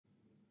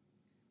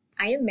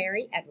I am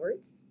Mary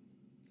Edwards,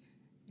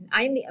 and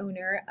I am the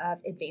owner of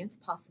Advance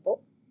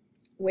Possible,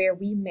 where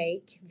we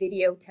make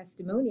video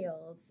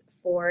testimonials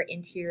for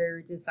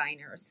interior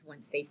designers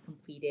once they've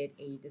completed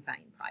a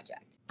design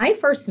project. I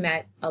first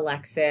met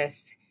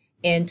Alexis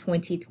in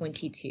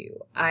 2022.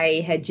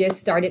 I had just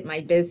started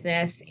my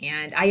business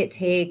and I had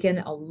taken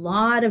a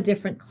lot of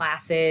different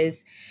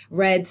classes,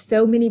 read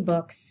so many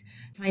books,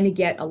 trying to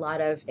get a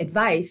lot of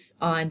advice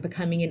on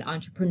becoming an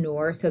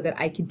entrepreneur so that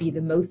I could be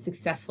the most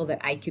successful that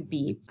I could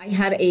be. I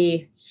had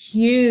a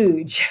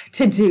huge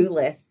to-do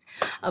list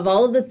of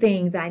all of the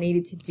things I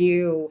needed to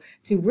do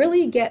to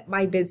really get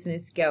my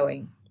business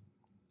going.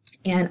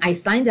 And I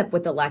signed up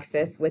with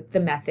Alexis with the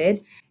method.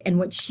 And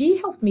what she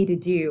helped me to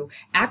do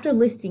after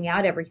listing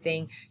out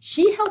everything,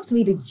 she helped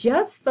me to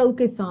just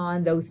focus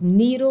on those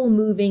needle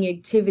moving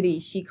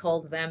activities, she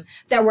called them,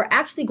 that were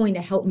actually going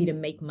to help me to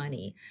make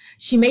money.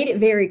 She made it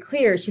very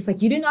clear. She's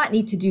like, you do not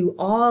need to do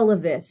all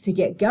of this to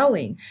get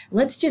going.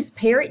 Let's just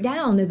pare it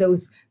down to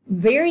those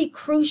very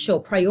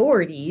crucial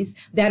priorities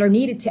that are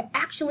needed to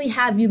actually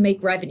have you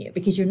make revenue,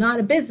 because you're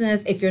not a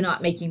business if you're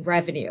not making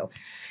revenue.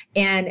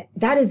 And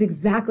that is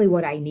exactly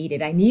what I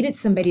needed. I needed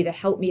somebody to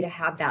help me to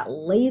have that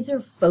laser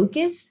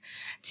focus,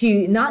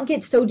 to not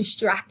get so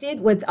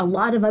distracted with a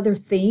lot of other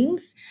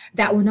things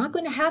that were not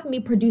going to have me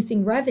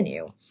producing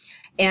revenue.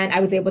 And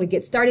I was able to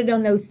get started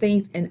on those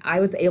things, and I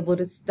was able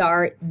to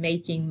start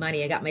making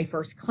money. I got my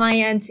first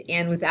client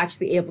and was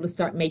actually able to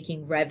start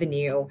making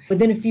revenue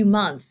within a few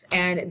months.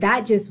 And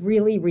that just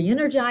really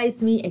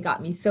re-energized me. It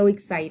got me so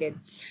excited.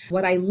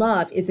 What I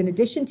love is, in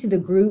addition to the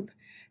group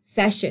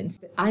sessions,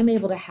 that I'm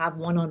able to have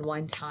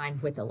one-on-one time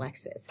with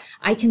Alexis.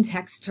 I can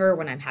text her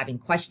when I'm having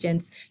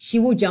questions. She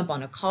will jump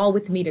on a call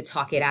with me to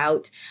talk it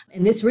out.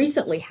 And this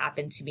recently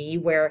happened to me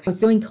where I was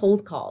doing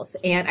cold calls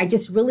and I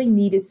just really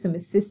needed some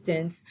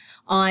assistance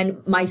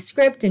on my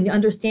script and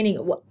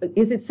understanding,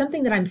 is it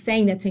something that I'm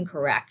saying that's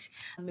incorrect?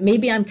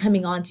 Maybe I'm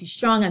coming on too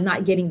strong. I'm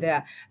not getting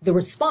the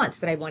response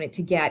that I wanted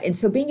to get. And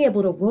so being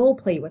able to role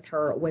play with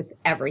her with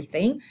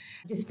everything,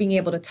 just being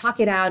able to talk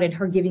it out and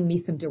her giving me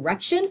some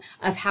direction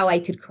of how I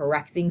could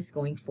correct things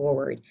going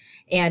forward.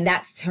 And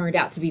that's turned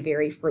out to be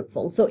very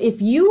fruitful. So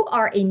if you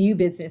are a new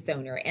business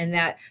owner and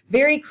that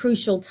very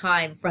crucial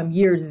time from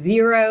year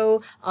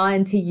 0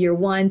 on to year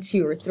 1,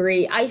 2, or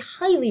 3, I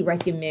highly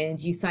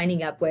recommend you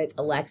signing up with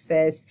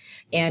Alexis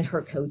and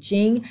her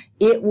coaching.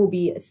 It will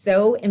be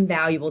so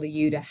invaluable to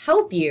you to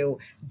help you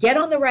get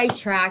on the right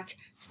track,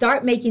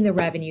 start making the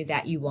revenue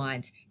that you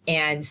want,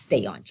 and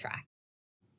stay on track.